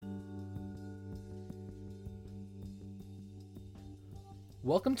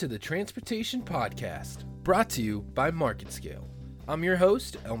Welcome to the Transportation Podcast, brought to you by MarketScale. I'm your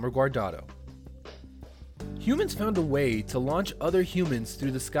host, Elmer Guardado. Humans found a way to launch other humans through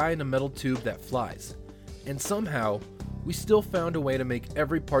the sky in a metal tube that flies, and somehow, we still found a way to make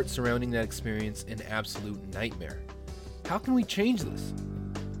every part surrounding that experience an absolute nightmare. How can we change this?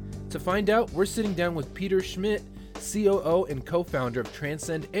 To find out, we're sitting down with Peter Schmidt, COO and co-founder of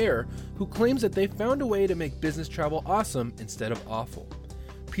Transcend Air, who claims that they found a way to make business travel awesome instead of awful.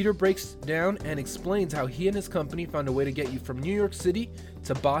 Peter breaks down and explains how he and his company found a way to get you from New York City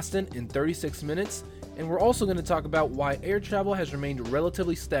to Boston in 36 minutes, and we're also going to talk about why air travel has remained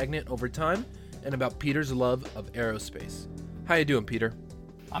relatively stagnant over time, and about Peter's love of aerospace. How you doing, Peter?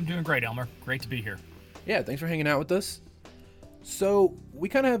 I'm doing great, Elmer. Great to be here. Yeah, thanks for hanging out with us. So we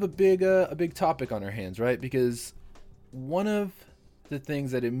kind of have a big topic on our hands, right? Because one of the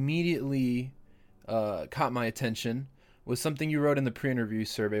things that immediately caught my attention was something you wrote in the pre-interview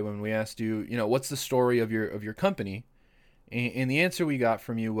survey when we asked you, what's the story of your company? And the answer we got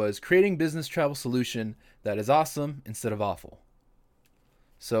from you was creating business travel solution that is awesome instead of awful.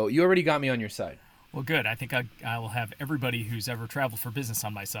 So you already got me on your side. Well, good. I think I will have everybody who's ever traveled for business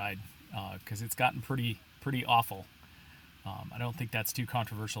on my side because it's gotten pretty awful. I don't think that's too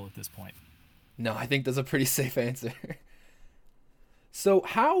controversial at this point. No, I think that's a pretty safe answer. So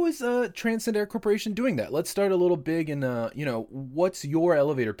how is Transcend Air Corporation doing that? Let's start a little big and, what's your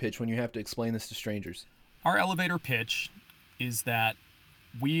elevator pitch when you have to explain this to strangers? Our elevator pitch is that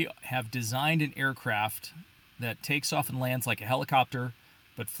we have designed an aircraft that takes off and lands like a helicopter,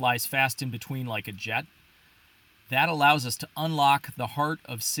 but flies fast in between like a jet. That allows us to unlock the heart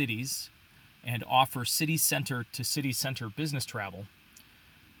of cities and offer city center to city center business travel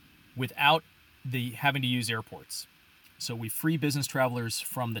without having to use airports. So we free business travelers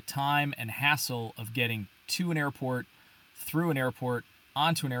from the time and hassle of getting to an airport, through an airport,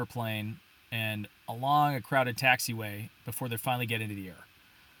 onto an airplane, and along a crowded taxiway before they finally get into the air.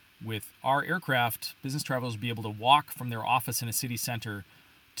 With our aircraft, business travelers will be able to walk from their office in a city center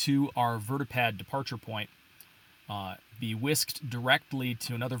to our vertipad departure point, be whisked directly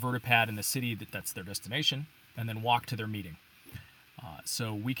to another vertipad in the city that's their destination, and then walk to their meeting.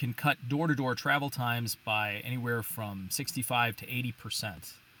 So we can cut door-to-door travel times by anywhere from 65 to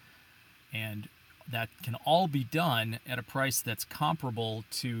 80%. And that can all be done at a price that's comparable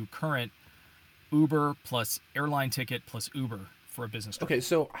to current Uber plus airline ticket plus Uber for a business trip. Okay,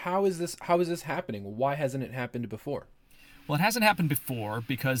 so how is this happening? Why hasn't it happened before? Well, it hasn't happened before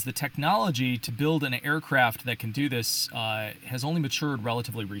because the technology to build an aircraft that can do this has only matured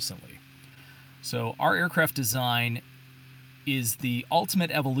relatively recently. So our aircraft design is the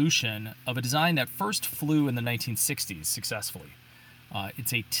ultimate evolution of a design that first flew in the 1960s successfully.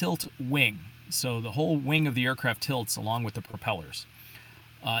 It's a tilt wing, so the whole wing of the aircraft tilts along with the propellers.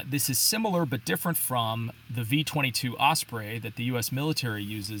 This is similar but different from the V-22 Osprey that the U.S. military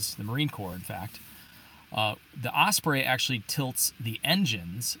uses, the Marine Corps, in fact. The Osprey actually tilts the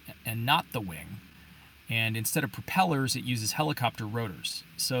engines and not the wing, and instead of propellers, it uses helicopter rotors.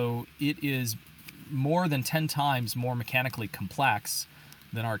 So it is more than 10 times more mechanically complex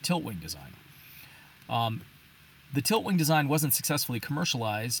than our tilt wing design. The tilt wing design wasn't successfully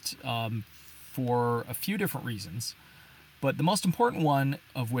commercialized for a few different reasons, but the most important one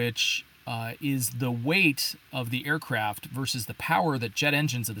of which is the weight of the aircraft versus the power that jet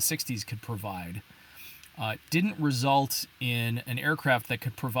engines of the 60s could provide didn't result in an aircraft that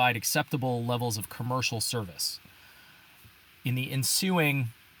could provide acceptable levels of commercial service. In the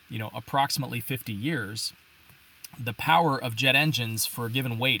ensuing approximately 50 years, the power of jet engines for a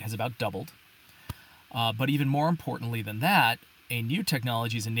given weight has about doubled. But even more importantly than that, a new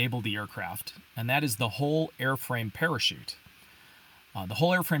technology has enabled the aircraft, and that is the whole airframe parachute. The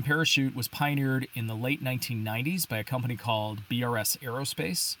whole airframe parachute was pioneered in the late 1990s by a company called BRS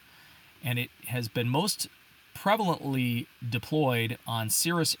Aerospace, and it has been most prevalently deployed on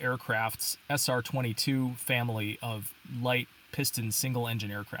Cirrus Aircraft's SR-22 family of light piston single-engine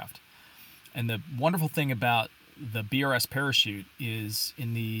aircraft. And the wonderful thing about the BRS parachute is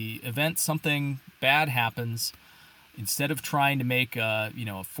in the event something bad happens, instead of trying to make a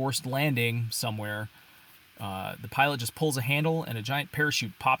forced landing somewhere, the pilot just pulls a handle and a giant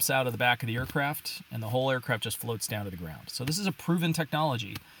parachute pops out of the back of the aircraft, and the whole aircraft just floats down to the ground. So this is a proven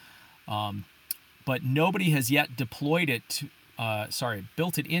technology, but nobody has yet deployed it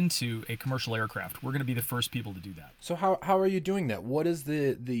built it into a commercial aircraft. We're going to be the first people to do that. So how are you doing that? What does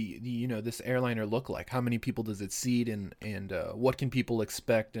the this airliner look like? How many people does it seat, and what can people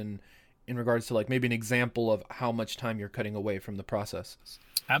expect in regards to like maybe an example of how much time you're cutting away from the process?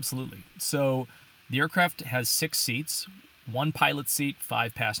 Absolutely. So the aircraft has 6 seats. 1 pilot seat,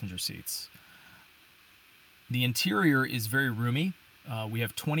 5 passenger seats. The interior is very roomy. We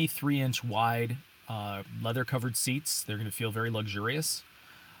have 23-inch wide leather-covered seats. They're going to feel very luxurious.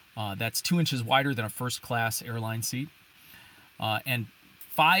 That's 2 inches wider than a first-class airline seat, and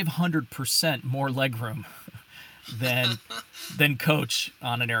 500% more legroom than coach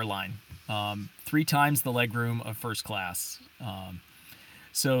on an airline. 3 times the legroom of first class.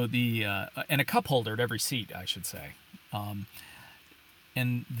 So and a cup holder at every seat, I should say.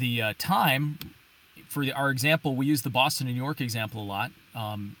 And the time for our example, we use the Boston, New York example a lot.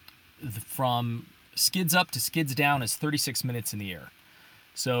 From skids up to skids down is 36 minutes in the air.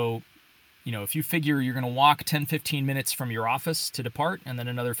 So, if you figure you're going to walk 10, 15 minutes from your office to depart and then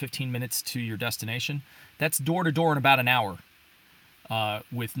another 15 minutes to your destination, that's door to door in about an hour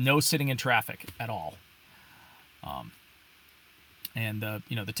with no sitting in traffic at all. And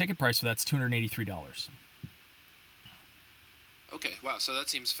the ticket price for that's $283. Okay, wow. So that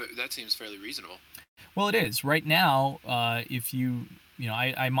seems fairly reasonable. Well, it is right now. If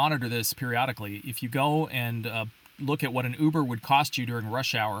I monitor this periodically. If you go and look at what an Uber would cost you during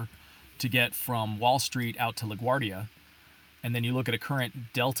rush hour to get from Wall Street out to LaGuardia, and then you look at a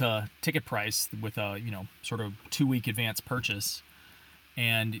current Delta ticket price with a sort of 2-week advance purchase,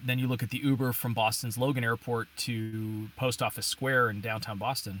 and then you look at the Uber from Boston's Logan Airport to Post Office Square in downtown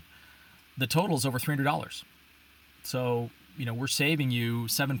Boston, the total is over $300. So we're saving you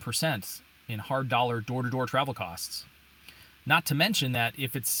 7% in hard dollar door-to-door travel costs. Not to mention that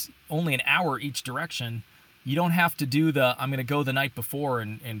if it's only an hour each direction, you don't have to do I'm going to go the night before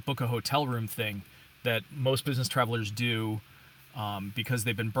and book a hotel room thing that most business travelers do because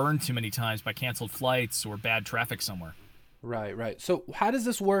they've been burned too many times by canceled flights or bad traffic somewhere. Right. So how does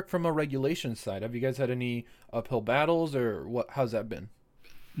this work from a regulation side? Have you guys had any uphill battles, or how's that been?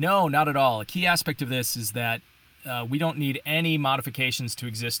 No, not at all. A key aspect of this is that we don't need any modifications to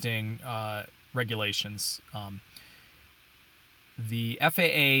existing regulations. The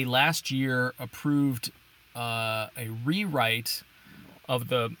FAA last year approved a rewrite of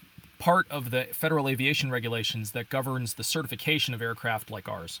the part of the Federal Aviation Regulations that governs the certification of aircraft like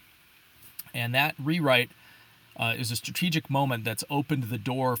ours. And that rewrite is a strategic moment that's opened the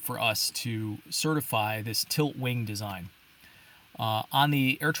door for us to certify this tilt wing design. On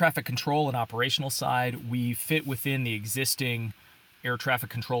the air traffic control and operational side, we fit within the existing air traffic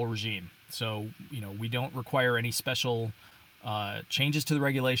control regime. So, we don't require any special changes to the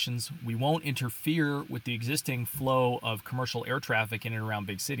regulations. We won't interfere with the existing flow of commercial air traffic in and around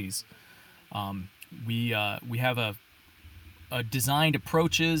big cities. We have designed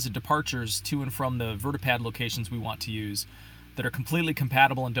approaches and departures to and from the vertipad locations we want to use that are completely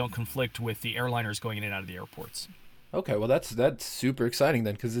compatible and don't conflict with the airliners going in and out of the airports. Okay, well that's super exciting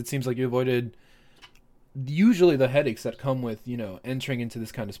then, because it seems like you avoided usually the headaches that come with entering into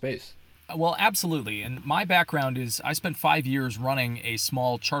this kind of space. Well, absolutely. And my background is I spent 5 years running a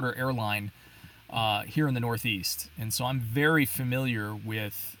small charter airline here in the Northeast. And so I'm very familiar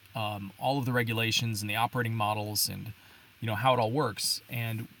with all of the regulations and the operating models and, how it all works.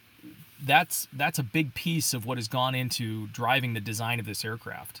 And that's a big piece of what has gone into driving the design of this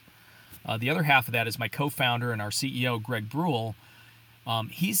aircraft. The other half of that is my co-founder and our CEO, Greg Brule.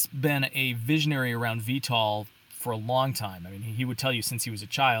 He's been a visionary around VTOL for a long time. I mean, he would tell you since he was a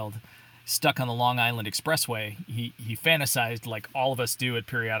child, stuck on the Long Island Expressway, he fantasized like all of us do it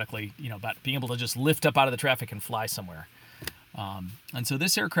periodically, about being able to just lift up out of the traffic and fly somewhere. And so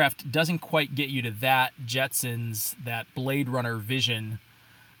this aircraft doesn't quite get you to that Jetsons, that Blade Runner vision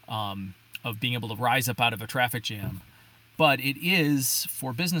of being able to rise up out of a traffic jam. But it is,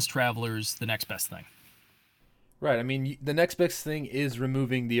 for business travelers, the next best thing. Right. I mean, the next best thing is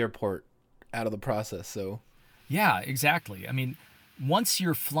removing the airport out of the process. So. Yeah, exactly. I mean, once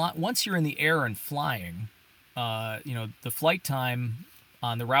you're in the air and flying, the flight time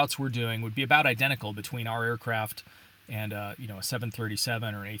on the routes we're doing would be about identical between our aircraft and a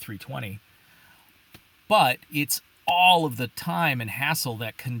 737 or an A320. But it's all of the time and hassle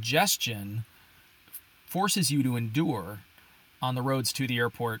that congestion forces you to endure on the roads to the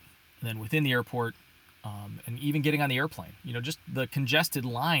airport, and then within the airport, and even getting on the airplane. Just the congested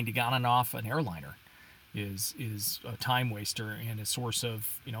line to get on and off an airliner is a time waster and a source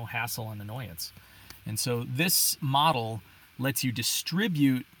of hassle and annoyance. And so this model lets you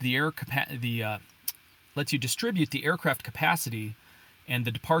distribute the aircraft capacity and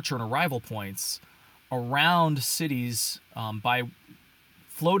the departure and arrival points around cities by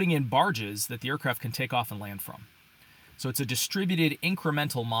floating in barges that the aircraft can take off and land from. So it's a distributed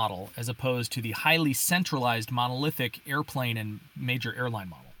incremental model as opposed to the highly centralized monolithic airplane and major airline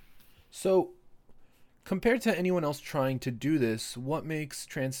model. So Compared to anyone else trying to do this, what makes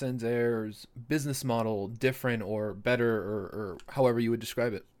Transcend Air's business model different or better, or however you would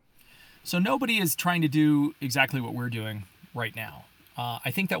describe it? So nobody is trying to do exactly what we're doing right now.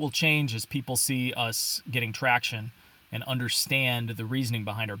 I think that will change as people see us getting traction and understand the reasoning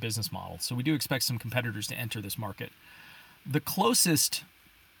behind our business model. So we do expect some competitors to enter this market. The closest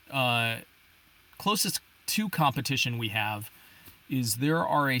to competition we have is there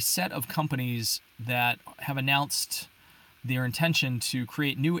are a set of companies that have announced their intention to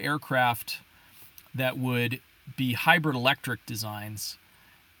create new aircraft that would be hybrid electric designs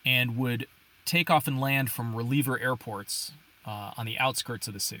and would take off and land from reliever airports on the outskirts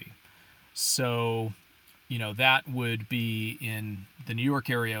of the city. So, that would be in the New York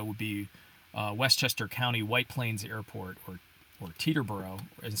area, would be Westchester County White Plains Airport or Teterboro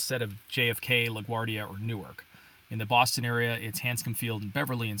instead of JFK, LaGuardia, or Newark. In the Boston area, it's Hanscom Field and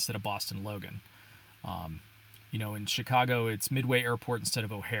Beverly instead of Boston Logan. In Chicago, it's Midway Airport instead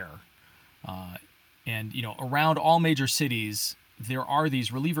of O'Hare. And around all major cities, there are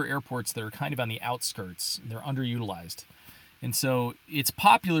these reliever airports that are kind of on the outskirts. They're underutilized. And so it's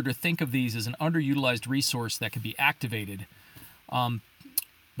popular to think of these as an underutilized resource that could be activated.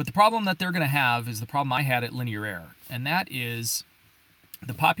 But the problem that they're going to have is the problem I had at Linear Air, and that is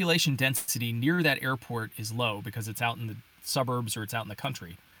the population density near that airport is low because it's out in the suburbs or it's out in the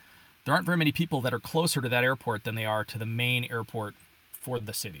country. There aren't very many people that are closer to that airport than they are to the main airport for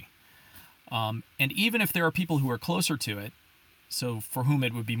the city. And even if there are people who are closer to it, so for whom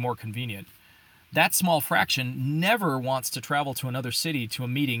it would be more convenient, that small fraction never wants to travel to another city to a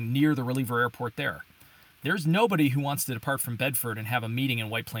meeting near the reliever airport there. There's nobody who wants to depart from Bedford and have a meeting in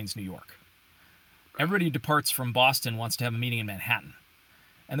White Plains, New York. Everybody who departs from Boston wants to have a meeting in Manhattan.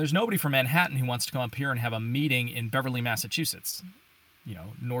 And there's nobody from Manhattan who wants to come up here and have a meeting in Beverly, Massachusetts,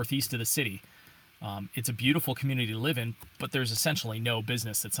 northeast of the city. It's a beautiful community to live in, but there's essentially no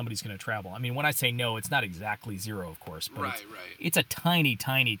business that somebody's going to travel. I mean, when I say no, it's not exactly zero, of course, but it's a tiny,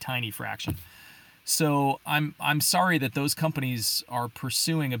 tiny, tiny fraction. So I'm sorry that those companies are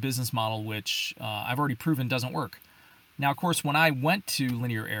pursuing a business model which I've already proven doesn't work. Now, of course, when I went to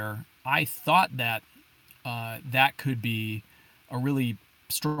Linear Air, I thought that that could be a really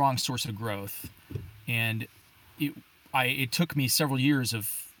strong source of growth, and it took me several years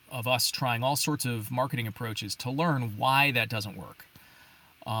of us trying all sorts of marketing approaches to learn why that doesn't work.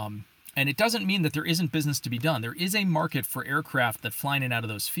 And it doesn't mean that there isn't business to be done. There is a market for aircraft that fly in and out of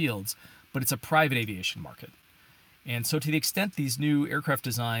those fields, but it's a private aviation market. And so to the extent these new aircraft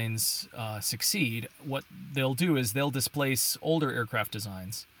designs succeed, what they'll do is they'll displace older aircraft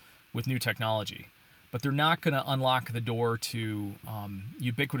designs with new technology. But they're not going to unlock the door to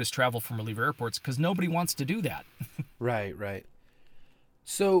ubiquitous travel from reliever airports because nobody wants to do that. Right.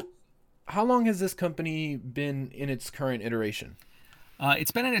 So how long has this company been in its current iteration?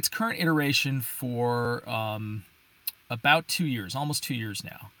 It's been in its current iteration for about 2 years, almost 2 years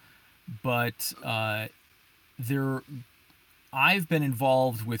now. But I've been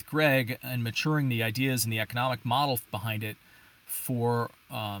involved with Greg in maturing the ideas and the economic model behind it for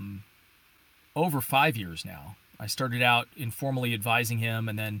over 5 years now. I started out informally advising him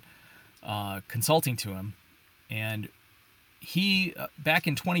and then consulting to him. And he, back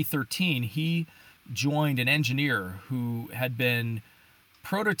in 2013, he joined an engineer who had been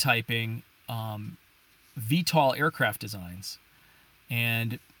prototyping VTOL aircraft designs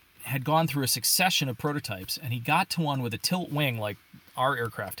and had gone through a succession of prototypes, and he got to one with a tilt wing like our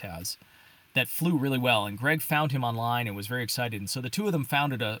aircraft has that flew really well. And Greg found him online and was very excited. And so the two of them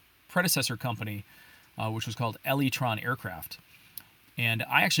founded a predecessor company, which was called Elitron Aircraft. And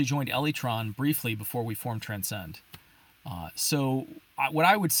I actually joined Elitron briefly before we formed Transcend. So what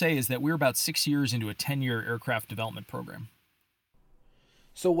I would say is that we're about 6 years into a 10-year aircraft development program.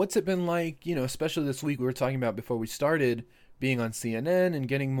 So what's it been like, especially this week we were talking about before we started, being on CNN and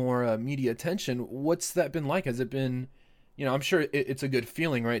getting more media attention? What's that been like? Has it been, I'm sure it's a good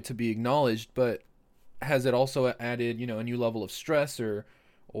feeling, right, to be acknowledged, but has it also added, a new level of stress or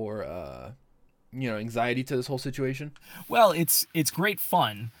anxiety to this whole situation? Well, it's great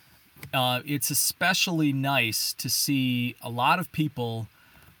fun. It's especially nice to see a lot of people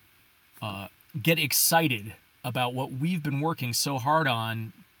get excited about what we've been working so hard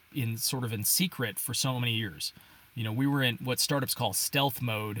on in secret for so many years. We were in what startups call stealth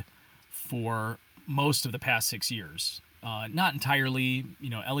mode for most of the past 6 years. Not entirely.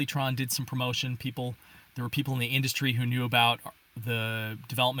 Elitron did some promotion. There were people in the industry who knew about the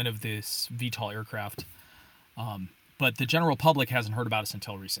development of this VTOL aircraft. but the general public hasn't heard about us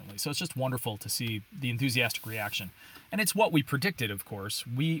until recently. So it's just wonderful to see the enthusiastic reaction. And it's what we predicted, of course.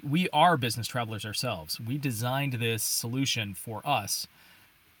 We are business travelers ourselves. We designed this solution for us.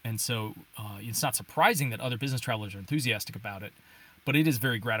 And so it's not surprising that other business travelers are enthusiastic about it, but it is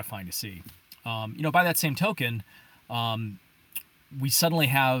very gratifying to see. By that same token, we suddenly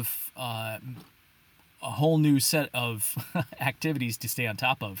have a whole new set of activities to stay on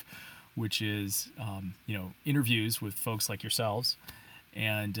top of, which is, interviews with folks like yourselves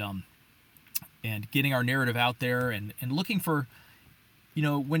and getting our narrative out there and looking for,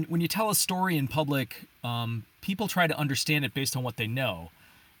 when you tell a story in public, people try to understand it based on what they know.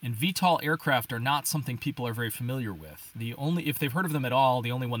 And VTOL aircraft are not something people are very familiar with. If they've heard of them at all,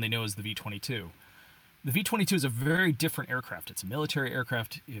 the only one they know is the V-22. The V-22 is a very different aircraft. It's a military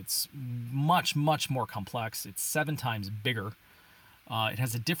aircraft. It's much, much more complex. It's 7 times bigger. It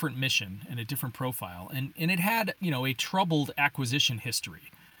has a different mission and a different profile. And it had, a troubled acquisition history.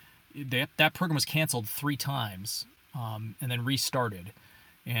 That program was canceled 3 times and then restarted.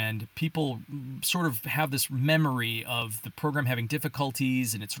 And people sort of have this memory of the program having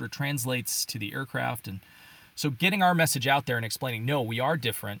difficulties, and it sort of translates to the aircraft. And so getting our message out there and explaining, no, we are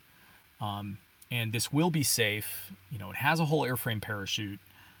different, and this will be safe. It has a whole airframe parachute.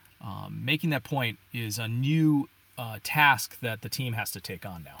 Making that point is a new task that the team has to take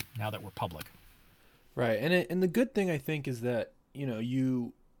on now that we're public. Right, and the good thing I think is that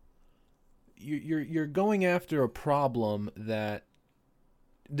you're going after a problem that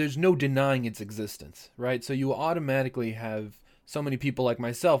there's no denying its existence, right? So you automatically have so many people like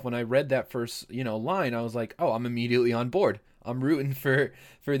myself. When I read that first, line, I was like, oh, I'm immediately on board. I'm rooting for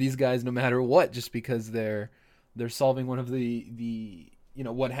these guys no matter what, just because they're solving one of the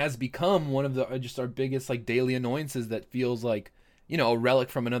what has become one of the just our biggest like daily annoyances that feels like a relic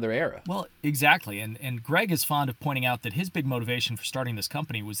from another era. Well, exactly. And Greg is fond of pointing out that his big motivation for starting this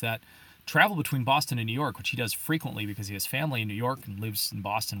company was that travel between Boston and New York, which he does frequently because he has family in New York and lives in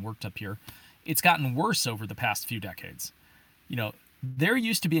Boston, worked up here, it's gotten worse over the past few decades. There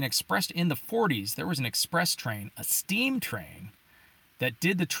used to be in the 40s, there was an express train, a steam train, that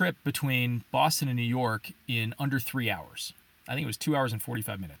did the trip between Boston and New York in under 3 hours. I think it was 2 hours and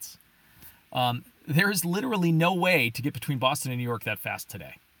 45 minutes. There is literally no way to get between Boston and New York that fast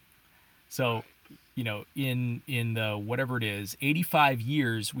today. So in the whatever it is, 85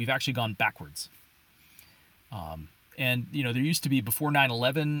 years, we've actually gone backwards. And there used to be, before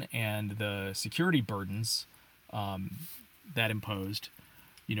 9/11 and the security burdens that imposed,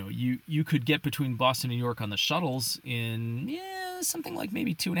 you could get between Boston and New York on the shuttles in something like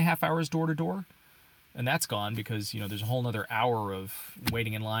maybe 2.5 hours door to door. And that's gone because, there's a whole other hour of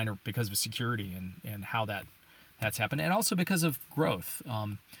waiting in line or because of security and how that's happened. And also because of growth.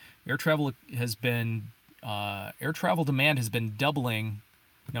 Air travel demand has been doubling.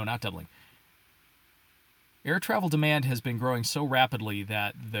 No, not doubling. Air travel demand has been growing so rapidly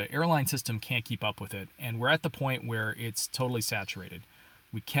that the airline system can't keep up with it. And we're at the point where it's totally saturated.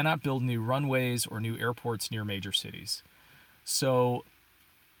 We cannot build new runways or new airports near major cities. So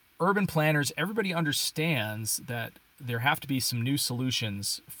urban planners, everybody understands that there have to be some new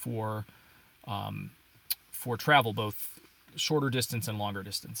solutions for travel, both shorter distance and longer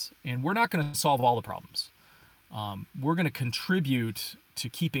distance. And we're not going to solve all the problems. We're going to contribute to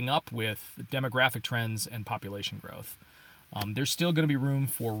keeping up with demographic trends and population growth. There's still going to be room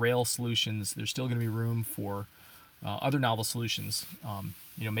for rail solutions. There's still going to be room for other novel solutions,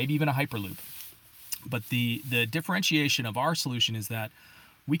 maybe even a Hyperloop. But the differentiation of our solution is that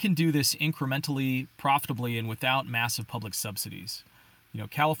we can do this incrementally, profitably, and without massive public subsidies.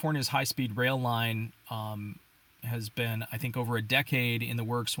 California's high-speed rail line has been, I think, over a decade in the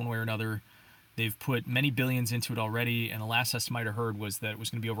works one way or another. They've put many billions into it already, and the last estimate I heard was that it was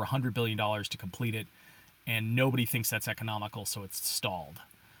going to be over $100 billion to complete it, and nobody thinks that's economical, so it's stalled.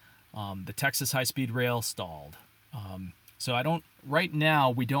 The Texas high-speed rail stalled. Right now,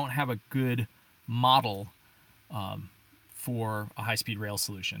 we don't have a good model for a high-speed rail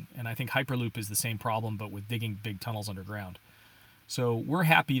solution. And I think Hyperloop is the same problem, but with digging big tunnels underground. So we're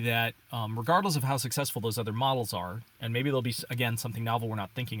happy that regardless of how successful those other models are, and maybe there'll be, again, something novel we're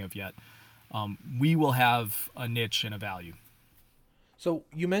not thinking of yet, we will have a niche and a value. So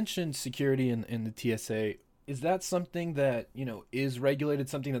you mentioned security in the TSA. Is that something that, is regulated,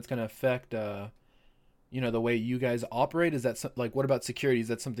 something that's going to affect, the way you guys operate? Is that what about security? Is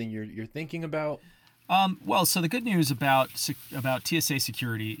that something you're thinking about? So the good news about TSA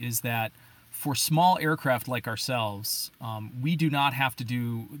security is that for small aircraft like ourselves, we do not have to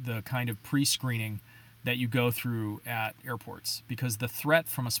do the kind of pre-screening that you go through at airports because the threat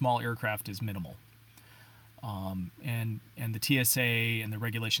from a small aircraft is minimal. and the TSA and the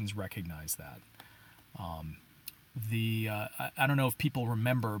regulations recognize that. I don't know if people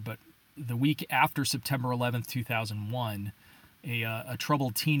remember, but the week after September 11th, 2001, a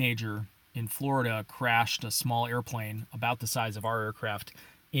troubled teenager in Florida crashed a small airplane about the size of our aircraft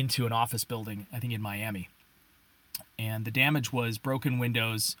into an office building, I think in Miami. And the damage was broken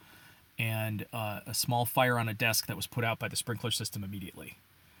windows and a small fire on a desk that was put out by the sprinkler system immediately.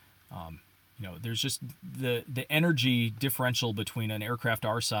 There's just the energy differential between an aircraft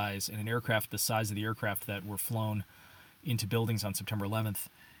our size and an aircraft the size of the aircraft that were flown into buildings on September 11th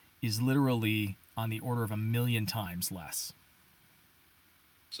is literally on the order of 1 million times less.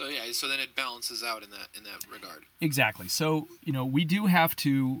 So then it balances out in that regard. Exactly. So, we do have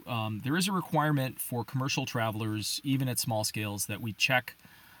to, there is a requirement for commercial travelers, even at small scales, that we check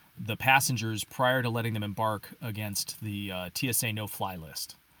the passengers prior to letting them embark against the TSA no-fly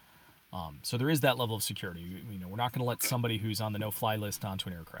list. So there is that level of security. We're not going to let somebody who's on the no-fly list onto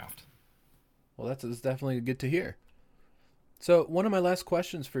an aircraft. Well, that's definitely good to hear. So one of my last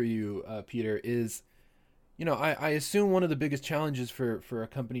questions for you, Peter, is, I assume one of the biggest challenges for a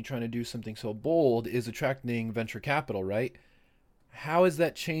company trying to do something so bold is attracting venture capital, right? How has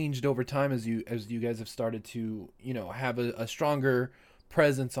that changed over time as you guys have started to, have a stronger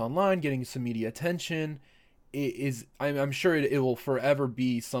presence online, getting some media attention? I'm sure it will forever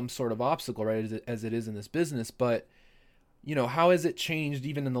be some sort of obstacle, right, as it is in this business, but how has it changed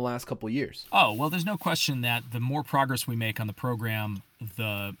even in the last couple of years? Oh, well, there's no question that the more progress we make on the program,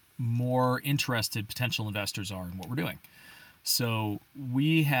 the more interested potential investors are in what we're doing. So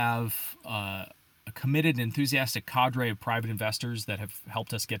we have a committed, enthusiastic cadre of private investors that have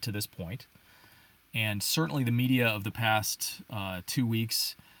helped us get to this point. And certainly the media of the past 2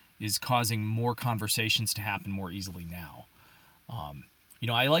 weeks is causing more conversations to happen more easily now.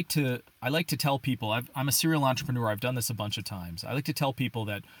 I like to tell people, I'm a serial entrepreneur. I've done this a bunch of times. I like to tell people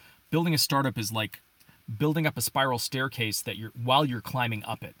that building a startup is like building up a spiral staircase while you're climbing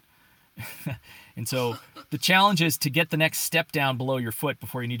up it. And so the challenge is to get the next step down below your foot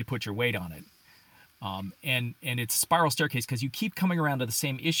before you need to put your weight on it. And it's a spiral staircase because you keep coming around to the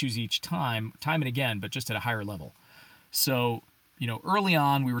same issues each time and again, but just at a higher level. So, early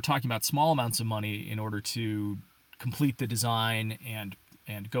on we were talking about small amounts of money in order to complete the design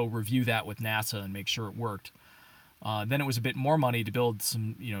and go review that with NASA and make sure it worked. Then it was a bit more money to build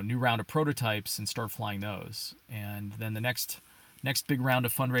some, new round of prototypes and start flying those. And then the next big round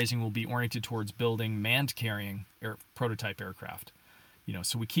of fundraising will be oriented towards building manned carrying prototype aircraft.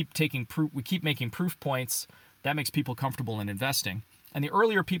 So we keep making proof points that makes people comfortable in investing. And the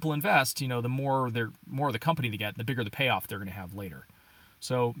earlier people invest, the more of the company they get, the bigger the payoff they're going to have later.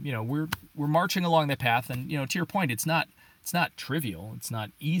 So, we're marching along that path, and to your point, it's not trivial, it's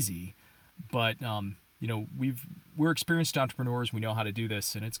not easy, but we're experienced entrepreneurs, we know how to do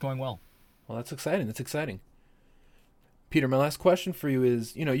this, and it's going well. Well, that's exciting. Peter, my last question for you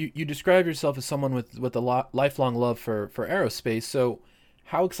is, you describe yourself as someone with a lifelong love for aerospace. So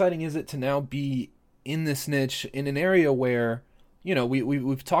how exciting is it to now be in this niche in an area where,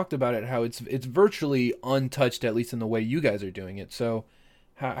 we've talked about it, how it's virtually untouched, at least in the way you guys are doing it. So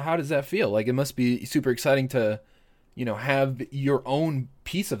how does that feel? Like, it must be super exciting to, have your own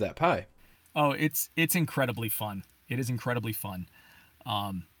piece of that pie. Oh, it's incredibly fun. It is incredibly fun.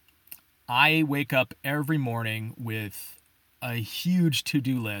 I wake up every morning with a huge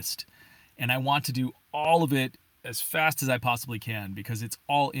to-do list, and I want to do all of it as fast as I possibly can because it's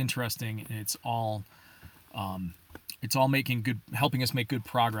all interesting and it's all helping us make good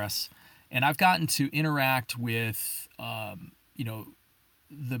progress. And I've gotten to interact with,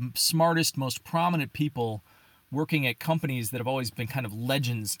 the smartest, most prominent people working at companies that have always been kind of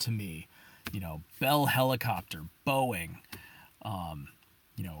legends to me. Bell Helicopter, Boeing,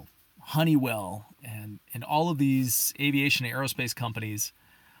 Honeywell, and all of these aviation and aerospace companies.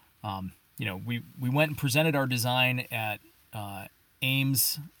 We went and presented our design at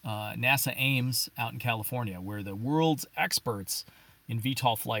Ames, NASA Ames out in California, where the world's experts in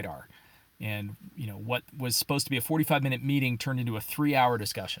VTOL flight are. And, what was supposed to be a 45-minute meeting turned into a 3-hour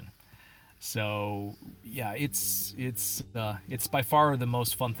discussion. So, yeah, it's by far the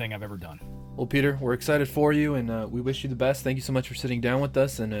most fun thing I've ever done. Well, Peter, we're excited for you, and we wish you the best. Thank you so much for sitting down with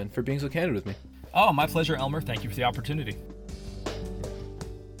us and for being so candid with me. Oh, my pleasure, Elmer. Thank you for the opportunity.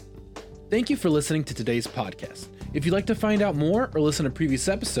 Thank you for listening to today's podcast. If you'd like to find out more or listen to previous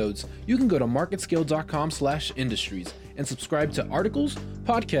episodes, you can go to marketscale.com/industries and subscribe to articles,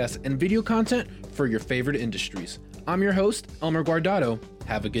 podcasts, and video content for your favorite industries. I'm your host, Elmer Guardado.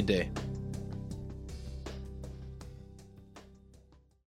 Have a good day.